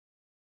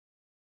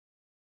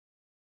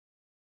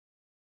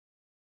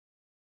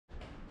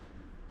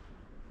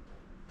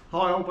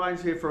Hi, all,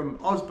 Baines here from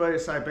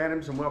BSA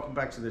Bantams and welcome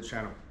back to the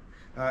channel.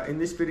 In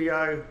this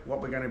video,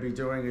 what we're going to be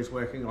doing is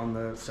working on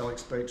the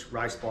Sellicks Beach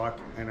race bike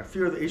and a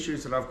few of the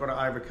issues that I've got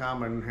to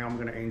overcome and how I'm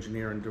going to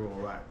engineer and do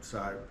all that.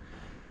 So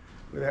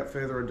without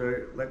further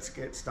ado, let's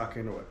get stuck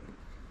into it.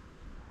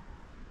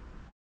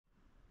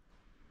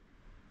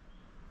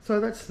 So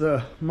that's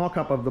the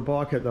mock-up of the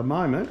bike at the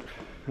moment.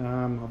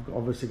 I've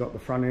obviously got the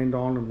front end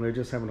on and we're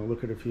just having a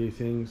look at a few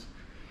things.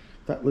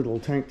 That little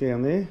tank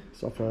down there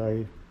is off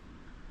a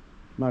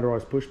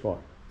motorised push bike,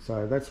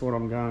 so that's what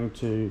I'm going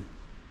to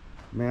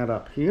mount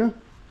up here.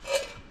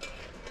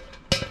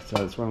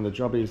 So it's one of the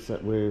jobbies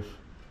that we've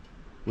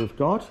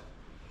got.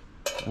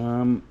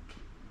 We've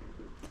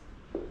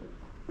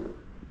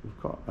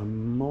got a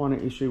minor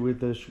issue with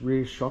the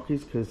rear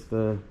shockies because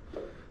the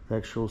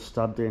actual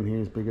stud down here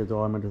is bigger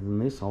diameter than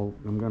this.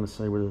 I'm going to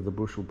see whether the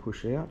bush will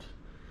push out,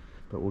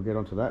 but we'll get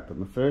onto that. But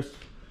the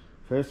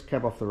first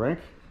cab off the rank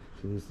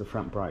is the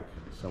front brake,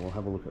 so we'll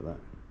have a look at that.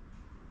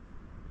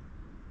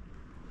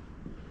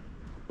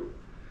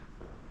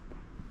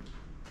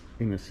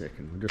 In a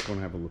second, we just want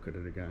to have a look at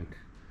it again.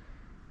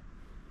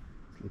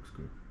 It looks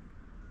good.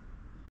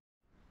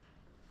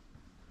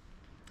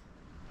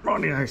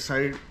 Rightio,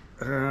 so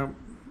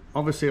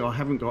obviously I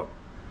haven't got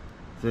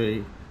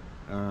the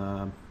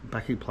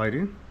backing plate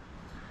in,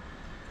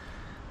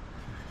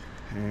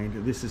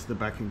 and this is the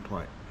backing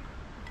plate.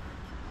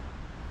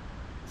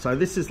 So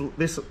this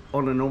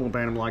on a normal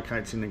Bantam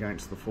locates in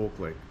against the fork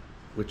leg,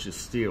 which is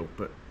steel,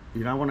 but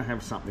you don't want to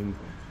have something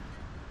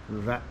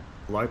that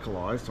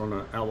localized on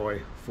an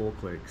alloy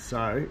fork leg.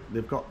 So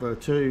they've got the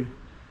two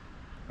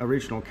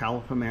original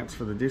caliper mounts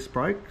for the disc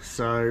brake.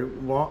 So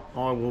what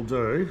I will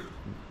do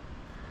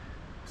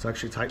is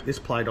actually take this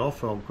plate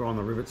off, I'll grind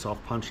the rivets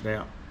off, punch it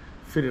out,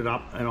 fit it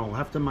up, and I'll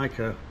have to make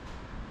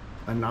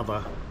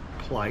another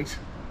plate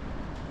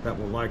that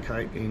will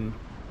locate in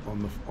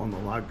on the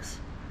lugs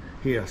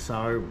here.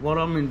 So what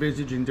I'm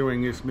envisaging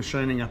doing is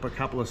machining up a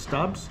couple of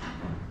stubs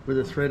with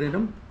a thread in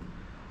them,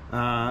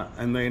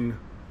 and then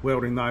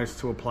welding those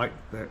to a plate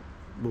that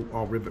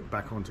I'll rivet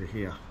back onto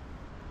here.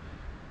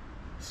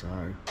 So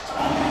we'll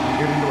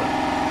get into it.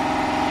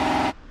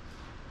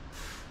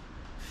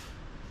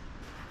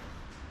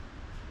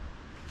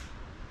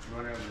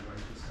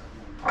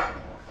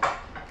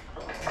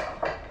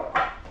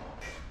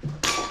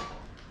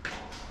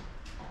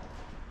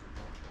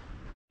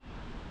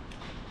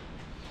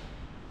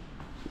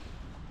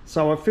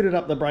 So I fitted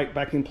up the brake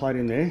backing plate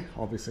in there.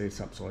 Obviously it's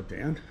upside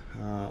down.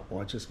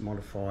 I just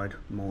modified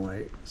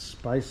my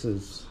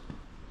spacers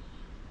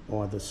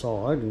either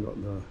side and got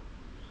the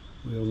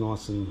wheel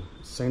nice and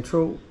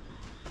central.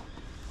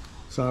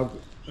 So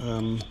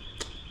I've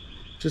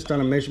just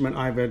done a measurement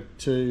over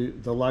to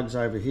the lugs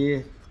over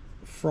here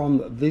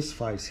from this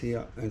face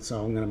here, and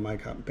so I'm going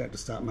to about to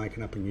start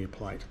making up a new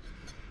plate.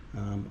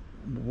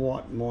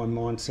 What my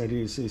mindset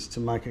is to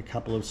make a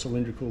couple of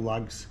cylindrical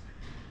lugs.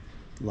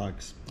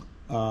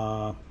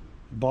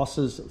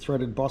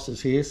 Threaded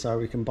bosses here, so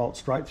we can bolt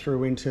straight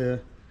through into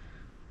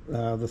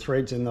the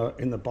threads in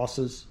the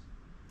bosses,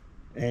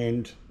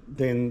 and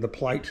then the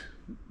plate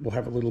will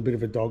have a little bit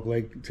of a dog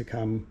leg to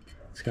come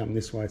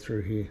this way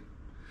through here.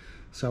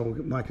 So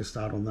we'll make a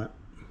start on that.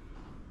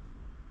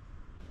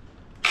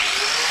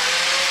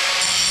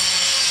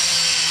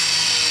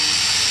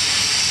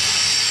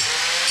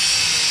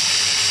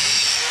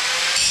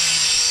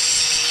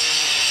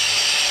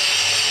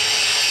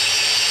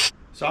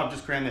 So I've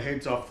just ground the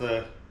heads off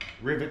the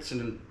rivets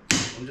and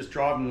I'm just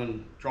driving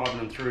them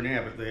through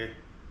now, but they're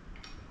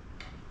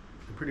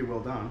pretty well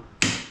done.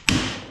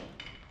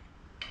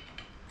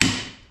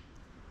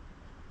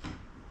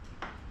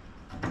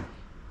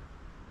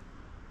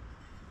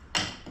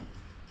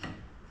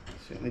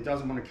 Certainly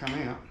doesn't want to come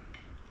out.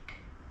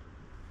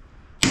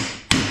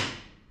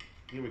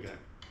 Here we go.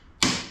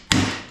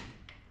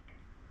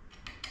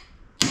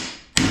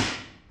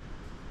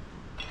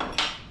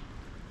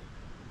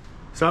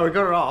 So we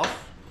got it off.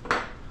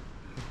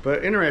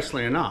 But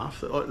interestingly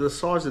enough, the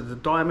size of the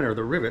diameter of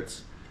the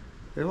rivets,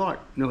 they're like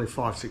nearly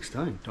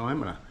 5/16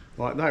 diameter.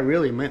 Like they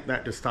really meant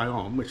that to stay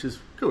on, which is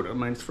good. I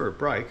mean, it's for a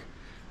brake.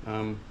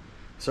 I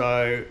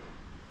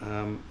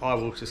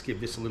will just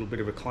give this a little bit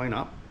of a clean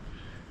up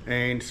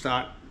and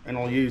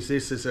I'll use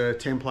this as a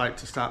template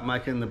to start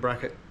making the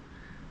bracket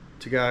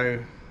to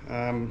go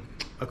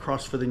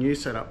across for the new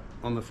setup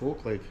on the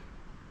fork leg.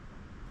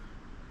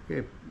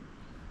 Yeah,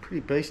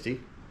 pretty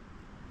beastie.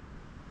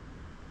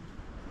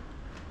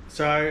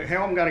 So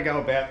how I'm going to go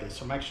about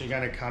this, I'm actually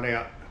going to cut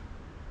out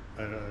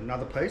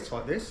another piece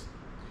like this,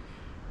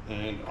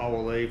 and I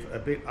will leave a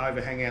bit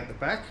overhang out the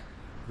back.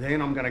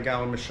 Then I'm going to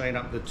go and machine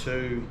up the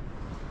two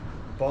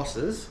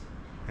bosses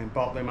and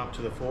bolt them up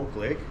to the fork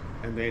leg,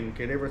 and then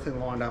get everything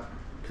lined up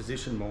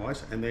position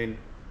wise, and then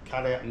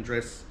cut out and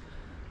dress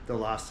the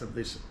last of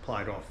this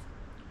plate off.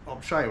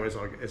 I'll show you as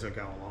I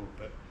go along,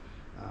 but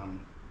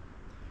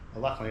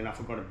luckily enough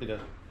I've got a bit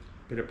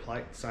of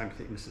plate, same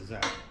thickness as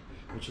that,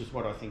 which is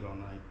what I think I'll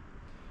need.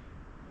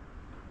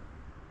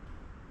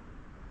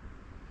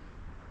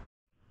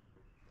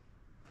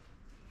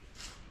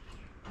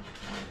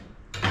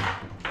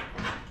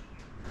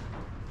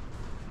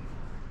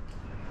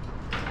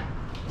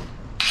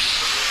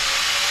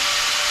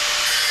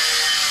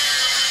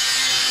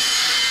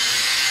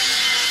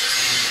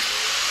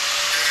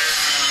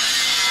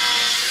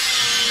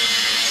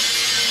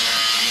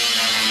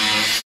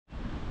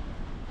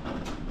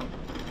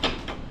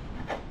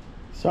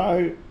 So,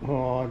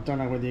 I don't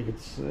know whether you could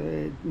see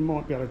it, you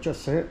might be able to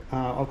just see it.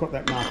 I've got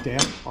that marked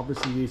out,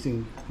 obviously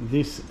using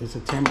this as a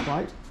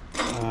template.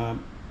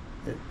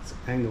 It's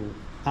angled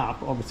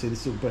up, obviously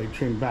this will be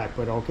trimmed back,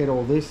 but I'll get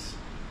all this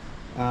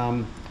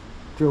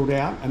drilled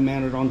out and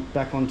mounted on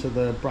back onto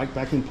the brake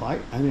backing plate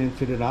and then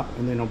fit it up,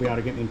 and then I'll be able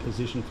to get in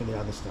position for the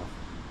other stuff.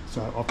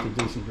 So off to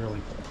do some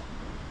drilling.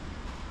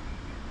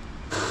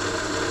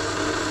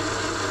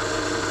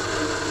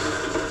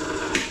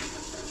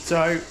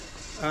 So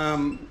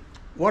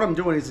what I'm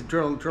doing is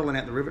drilling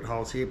out the rivet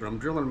holes here, but I'm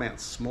drilling them out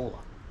smaller,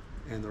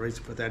 and the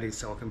reason for that is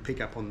so I can pick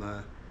up on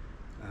the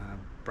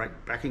brake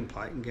backing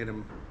plate and get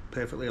them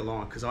perfectly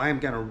aligned, because I am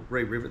going to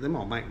re-rivet them.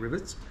 I'll make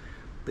rivets,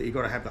 but you've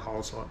got to have the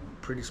holes like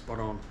pretty spot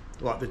on,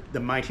 like the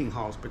mating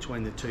holes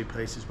between the two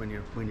pieces when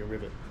you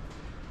rivet.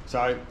 So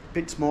a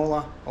bit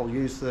smaller, I'll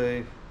use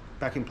the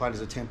backing plate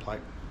as a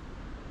template.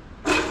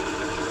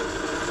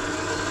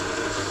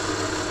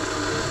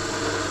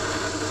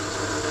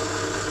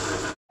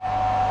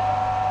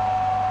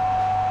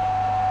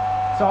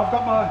 So I've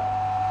got my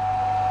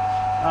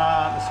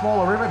the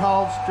smaller rivet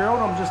holes drilled.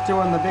 I'm just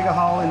doing the bigger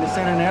hole in the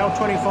centre now,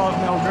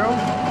 25mm drill.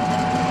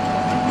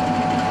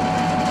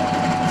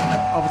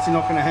 Obviously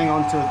not going to hang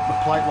on to the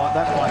plate like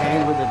that by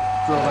hand with a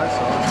drill that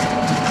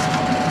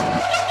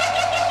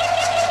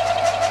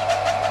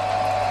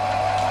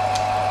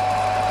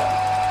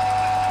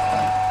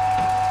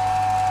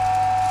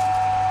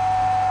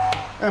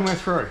size. And we're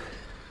through.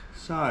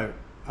 So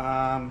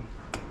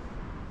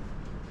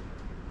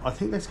I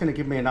think that's going to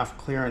give me enough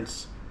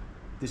clearance.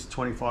 This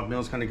 25mm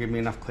is going to give me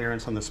enough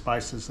clearance on the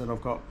spaces that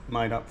I've got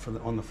made up for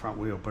on the front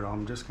wheel, but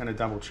I'm just going to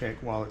double check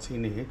while it's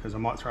in here, because I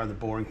might throw the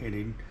boring head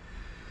in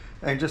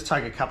and just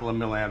take a couple of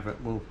mil out of it.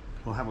 We'll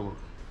have a look.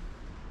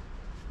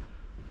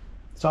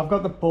 So I've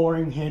got the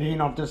boring head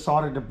in. I've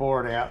decided to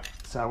bore it out,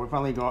 so we've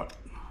only got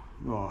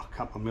a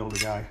couple of mil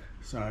to go.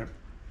 So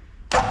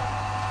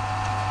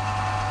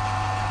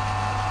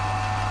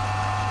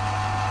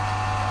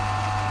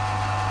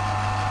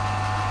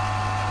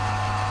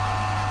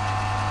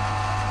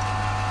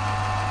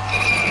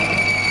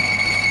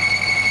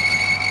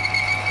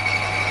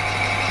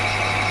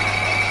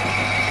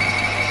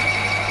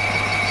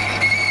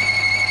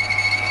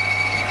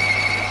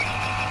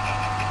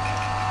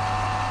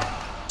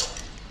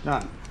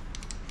done.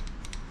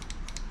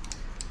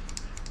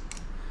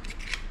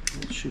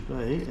 It should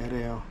be at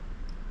our,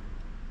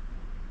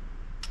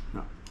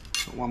 no,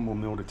 got one more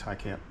mil to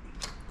take out.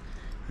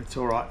 It's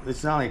all right. This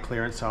is only a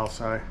clearance hole,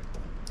 so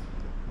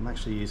I'm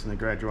actually using the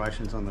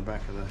graduations on the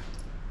back of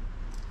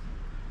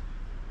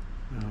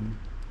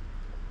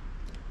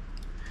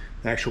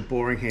the actual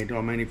boring head.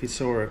 I mean, if you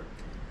saw a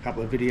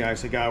couple of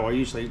videos ago, I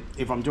usually,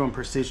 if I'm doing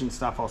precision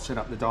stuff, I'll set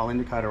up the dial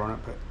indicator on it,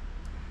 but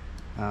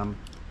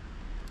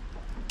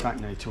don't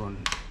need to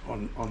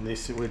on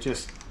this. We're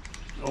just,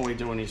 all we're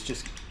doing is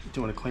just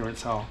doing a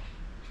clearance hole.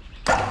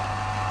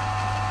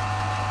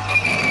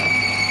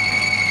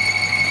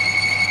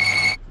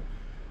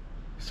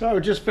 So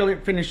just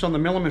finished on the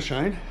miller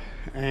machine,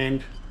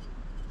 and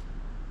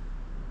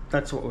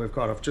that's what we've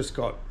got. I've just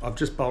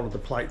bolted the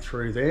plate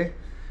through there,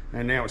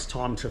 and now it's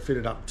time to fit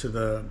it up to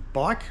the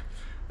bike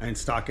and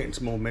start getting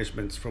some more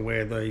measurements for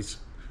where these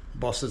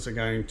bosses are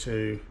going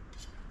to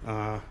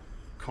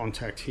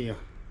contact here.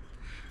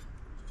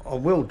 I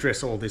will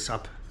dress all this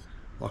up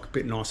like a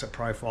bit nicer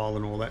profile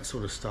and all that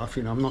sort of stuff.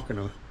 You know, I'm not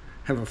going to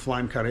have a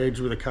flame cut edge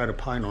with a coat of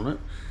paint on it.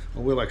 I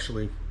will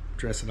actually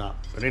dress it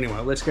up. But anyway,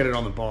 let's get it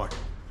on the bike.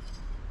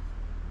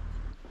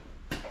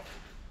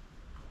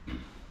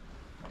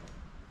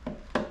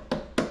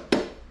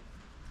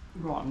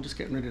 Right, I'm just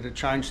getting ready to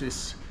change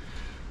this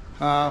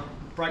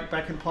brake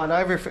backing plate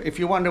over. If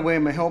you wonder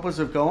where my helpers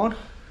have gone,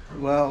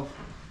 well,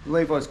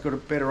 Levi's got a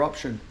better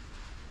option.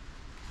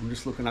 I'm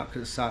just looking up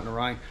because it's starting to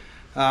rain.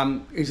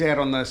 He's out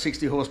on the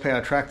 60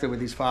 horsepower tractor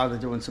with his father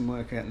doing some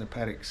work out in the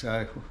paddock,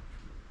 so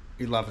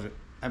he loves it,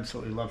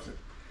 absolutely loves it.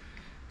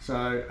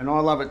 So, and I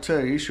love it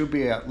too. He should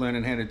be out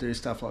learning how to do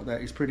stuff like that.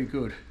 He's pretty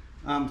good.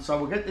 So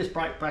we'll get this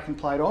brake backing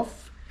plate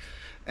off,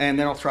 and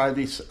then I'll throw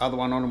this other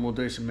one on and we'll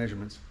do some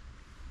measurements.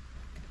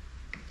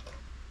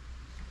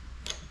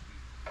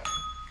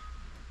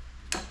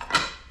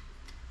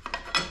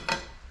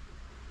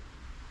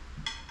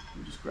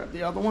 We'll just grab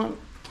the other one.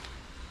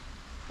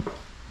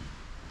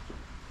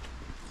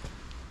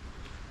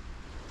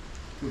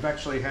 We've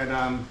actually had,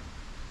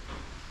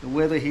 the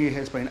weather here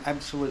has been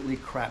absolutely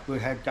crap. We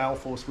had gale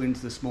force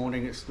winds this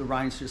morning. The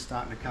rain's just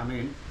starting to come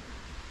in.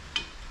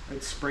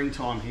 It's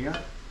springtime here,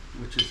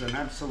 which is an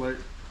absolute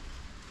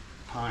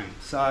pain.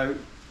 So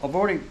I've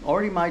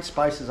already made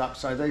spaces up.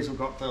 So these have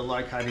got the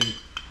locating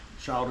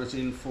shoulders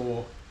in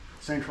for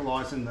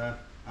centralising the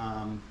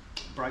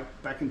brake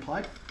backing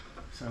plate.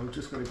 So we've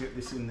just got to get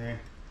this in there.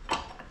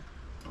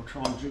 I'll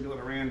try and jiggle it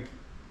around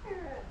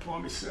by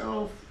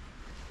myself.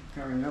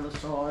 Carry the other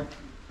side.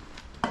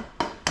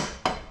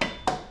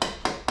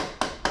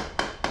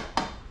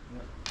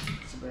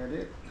 That's about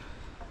it.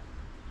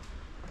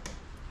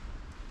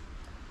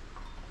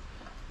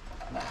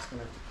 That's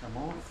going to have to come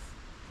off.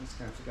 It's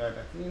going to have to go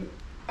back in.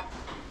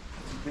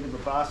 a bit of a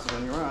bastard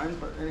on your own,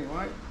 but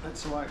anyway,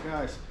 that's the way it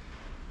goes.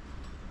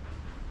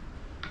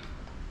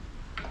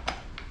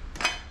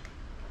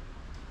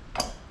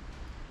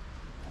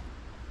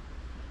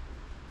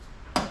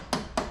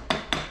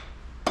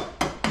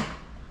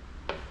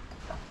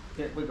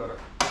 Yeah, we got it.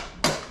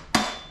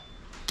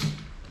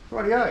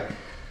 Rightio.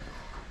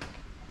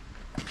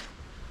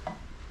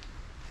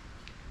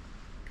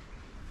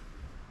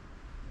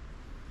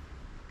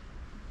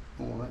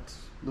 Oh, that's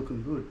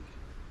looking good.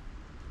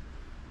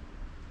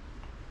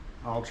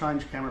 I'll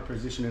change camera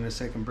position in a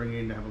second, bring you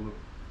in to have a look.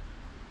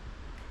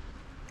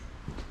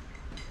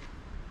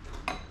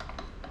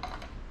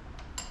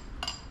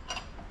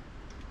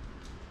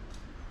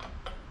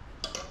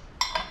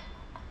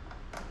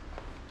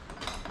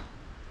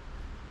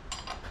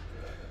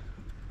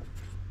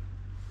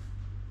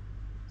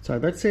 So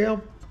that's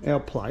our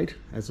plate.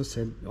 As I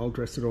said, I'll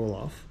dress it all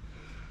off.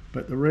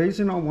 But the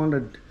reason I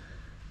wanted,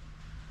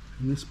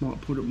 and this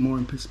might put it more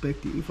in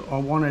perspective, I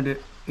wanted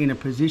it in a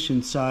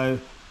position so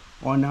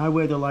I know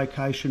where the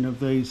location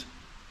of these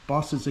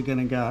bosses are going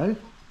to go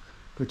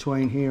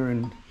between here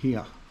and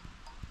here,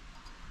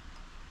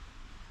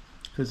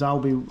 because they'll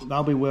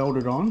be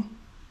welded on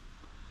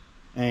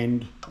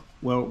and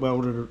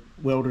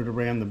welded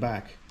around the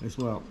back as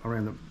well,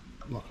 around the,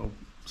 like I'll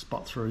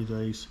spot through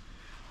these.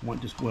 I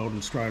won't just weld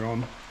them straight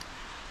on.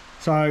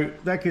 So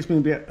that gives me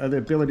the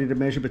ability to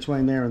measure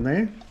between there and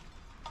there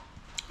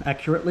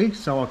accurately,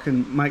 so I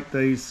can make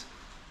these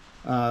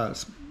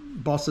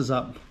bosses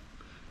up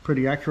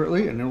pretty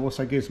accurately, and it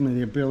also gives me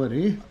the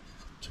ability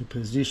to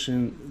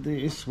position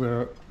this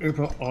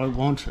wherever I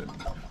want it.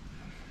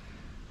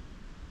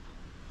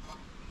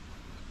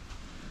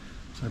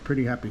 So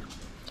pretty happy.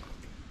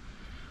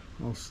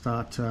 I'll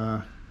start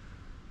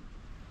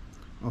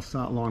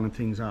lining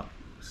things up,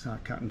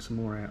 start cutting some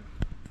more out.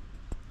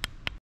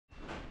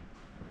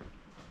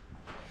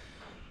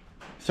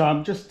 So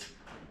I'm just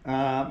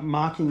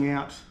marking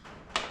out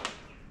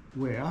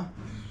where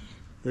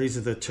these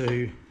are the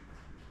two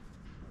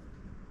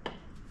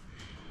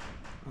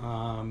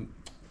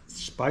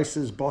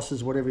spaces,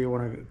 bosses, whatever you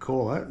want to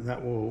call it,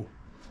 that will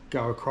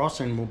go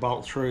across and will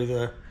bolt through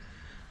the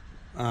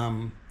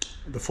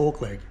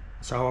fork leg.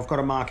 So I've got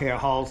to mark out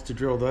holes to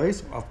drill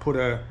these.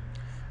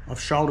 I've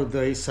shouldered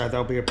these so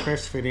they'll be a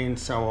press fit in,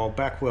 so I'll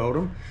back weld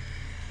them.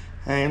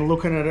 And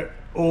looking at it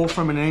all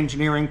from an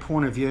engineering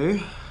point of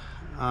view,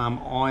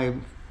 I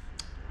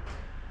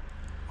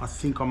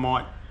think I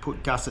might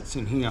put gussets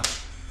in here.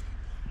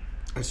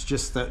 It's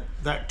just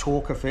that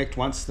torque effect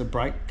once the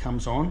brake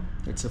comes on,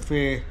 it's a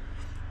fair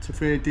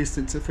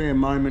distance, a fair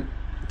moment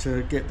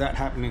to get that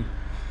happening.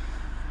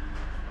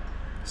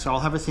 So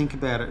I'll have a think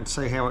about it and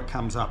see how it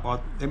comes up.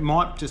 It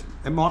might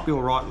be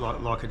all right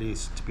like it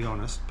is, to be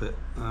honest, but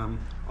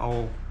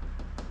I'll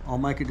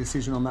make a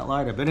decision on that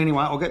later. But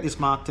anyway, I'll get this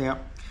marked out.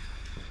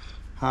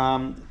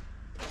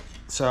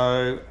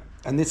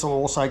 And this will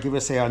also give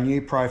us our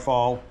new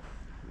profile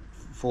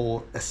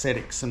for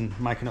aesthetics and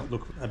making it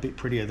look a bit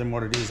prettier than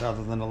what it is,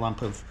 other than a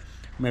lump of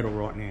metal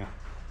right now.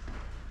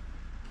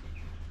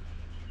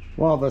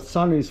 While the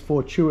sun is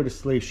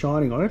fortuitously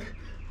shining on it,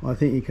 I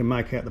think you can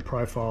make out the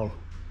profile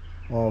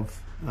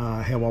of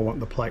how I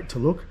want the plate to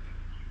look.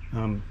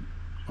 I'm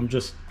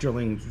just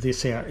drilling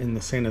this out in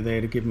the center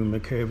there to give them the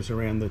curves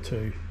around the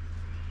two,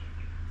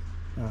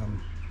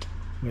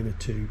 where the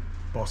two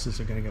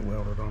bosses are going to get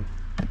welded on.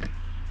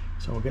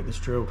 So I'll get this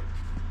drilled.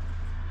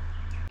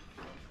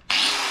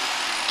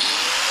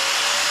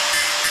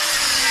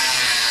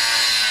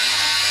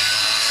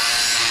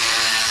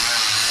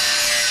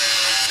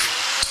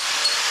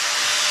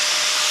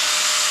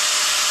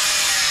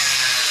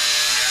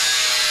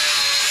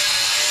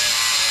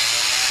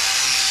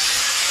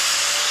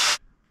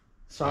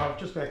 So I've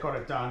just about got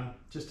it done.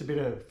 Just a bit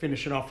of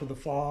finishing off with the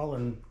file,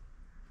 and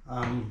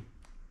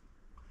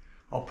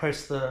I'll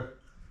press the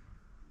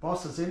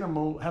bosses in and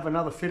we'll have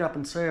another fit up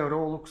and see how it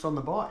all looks on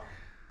the bike.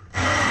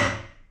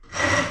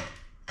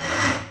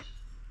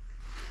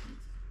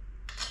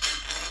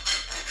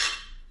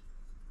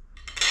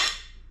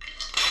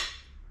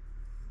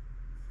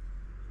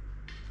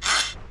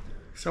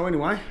 So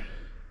anyway,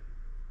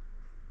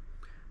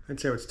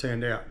 that's how it's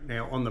turned out.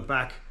 Now on the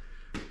back,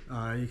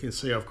 you can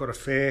see I've got a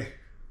fair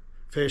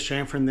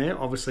chamfer in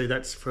there. Obviously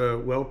that's for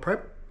weld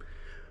prep.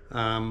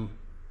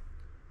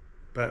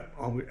 But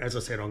as I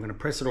said, I'm going to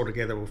press it all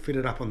together. We'll fit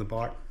it up on the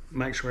bike,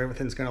 make sure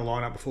everything's going to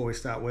line up before we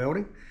start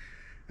welding,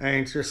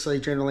 and just see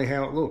generally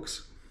how it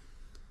looks.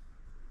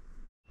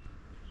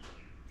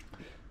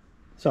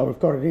 So we've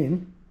got it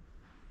in,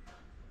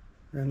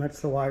 and that's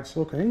the way it's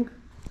looking.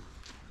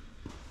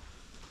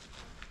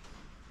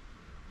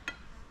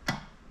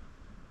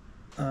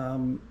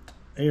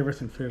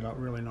 Everything fitted up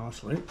really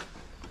nicely.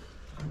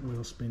 The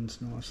wheel spins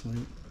nicely.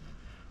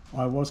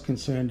 I was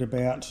concerned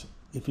about,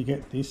 if you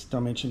get this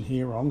dimension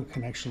here wrong, it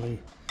can actually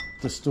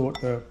distort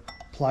the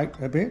plate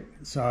a bit,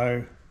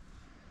 so,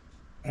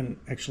 and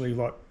actually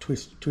like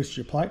twist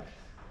your plate.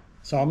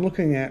 So I'm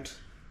looking at,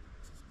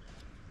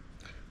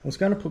 I was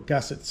going to put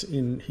gussets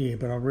in here,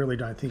 but I really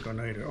don't think I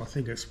need it. I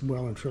think it's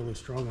well and truly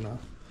strong enough.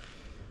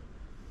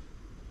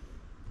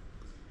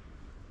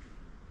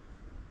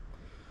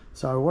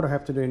 So what I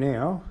have to do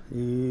now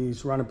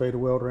is run a bead of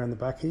weld around the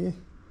back here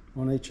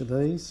on each of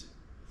these,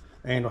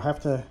 and I'll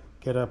have to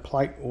get a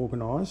plate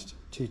organised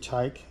to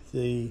take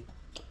the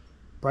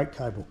brake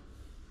cable.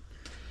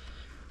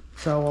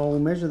 So I'll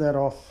measure that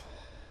off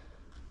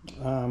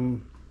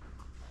an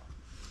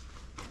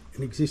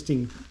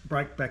existing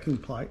brake backing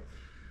plate,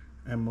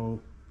 and we'll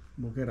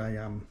get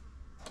a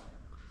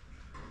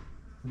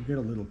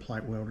little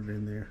plate welded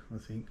in there. I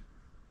think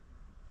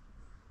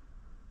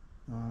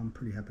I'm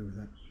pretty happy with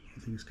that. I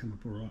think it's come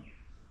up all right.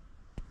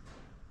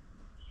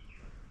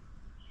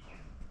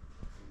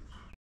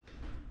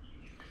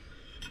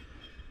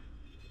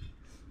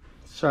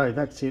 So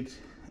that's it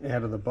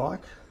out of the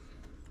bike.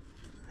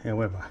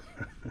 However,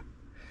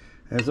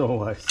 as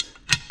always,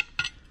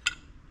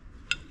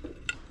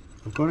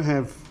 I've got to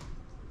have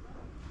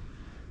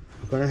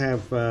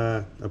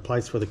a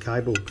place for the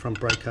cable, front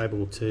brake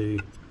cable, to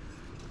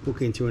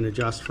hook into and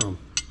adjust from.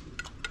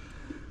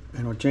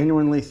 And I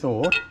genuinely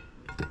thought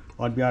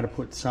I'd be able to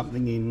put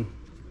something in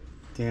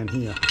down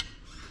here,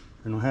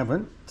 and I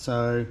haven't.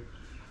 So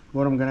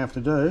what I'm going to have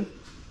to do,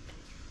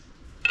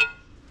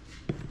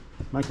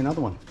 make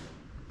another one.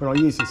 But I'll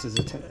use this as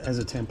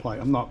a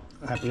template. I'm not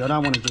happy. I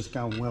don't want to just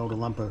go and weld a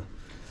lump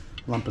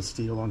of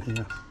steel on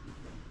here.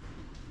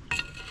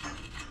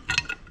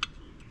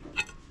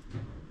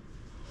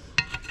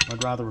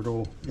 I'd rather it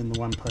all in the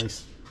one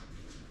piece.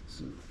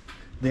 So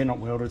they're not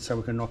welded, so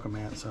we can knock them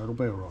out, so it'll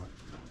be all right.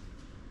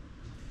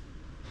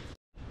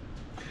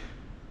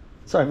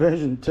 So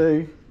version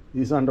 2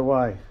 is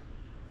underway.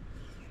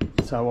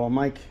 So I'll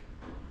make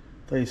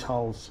these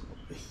holes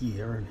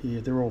here and here.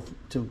 They're all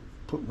to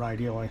put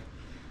radii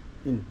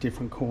in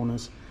different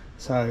corners.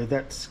 So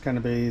that's going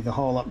to be the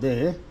hole up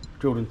there,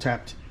 drilled and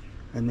tapped,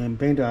 and then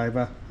bent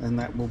over, and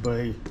that will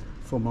be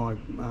for my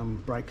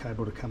brake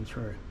cable to come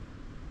through.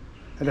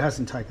 And it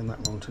hasn't taken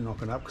that long to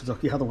knock it up, because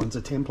the other one's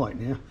a template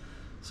now.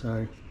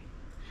 So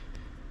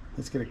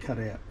let's get it cut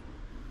out.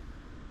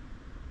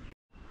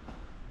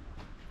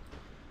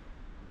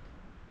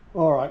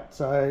 Alright,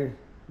 so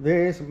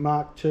there's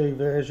Mark II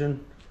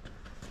version,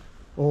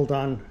 all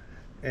done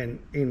and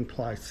in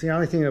place. The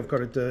only thing I've got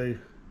to do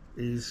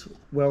is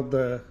weld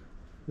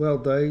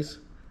these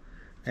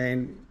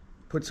and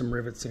put some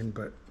rivets in,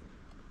 but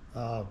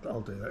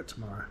I'll do that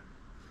tomorrow.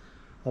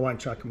 I won't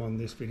chuck them on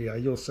this video.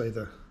 You'll see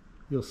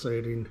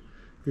it in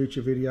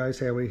future videos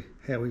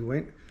how we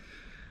went.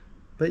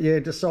 But yeah,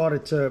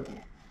 decided to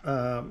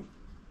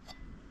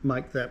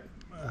make that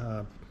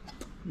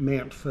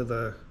mount for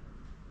the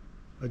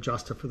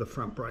adjuster for the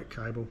front brake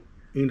cable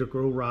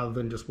integral, rather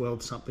than just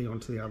weld something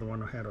onto the other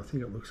one I had. I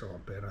think it looks a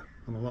lot better.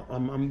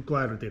 I'm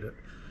glad I did it.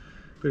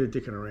 Bit of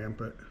dicking around,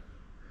 but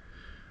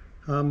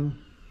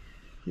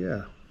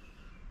yeah,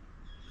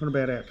 not a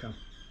bad outcome.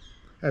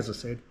 As I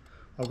said,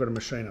 I've got to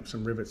machine up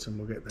some rivets and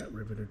we'll get that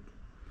riveted.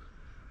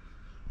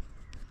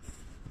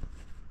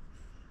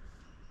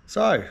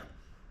 So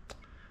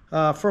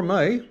from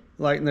me,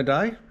 late in the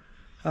day,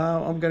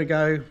 I'm going to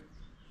go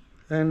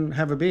and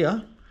have a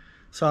beer.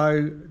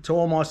 So to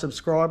all my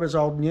subscribers,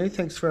 old and new,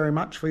 thanks very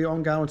much for your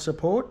ongoing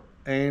support.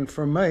 And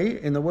from me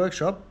in the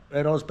workshop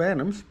at Oz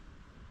Bantams,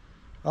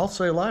 I'll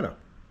see you later.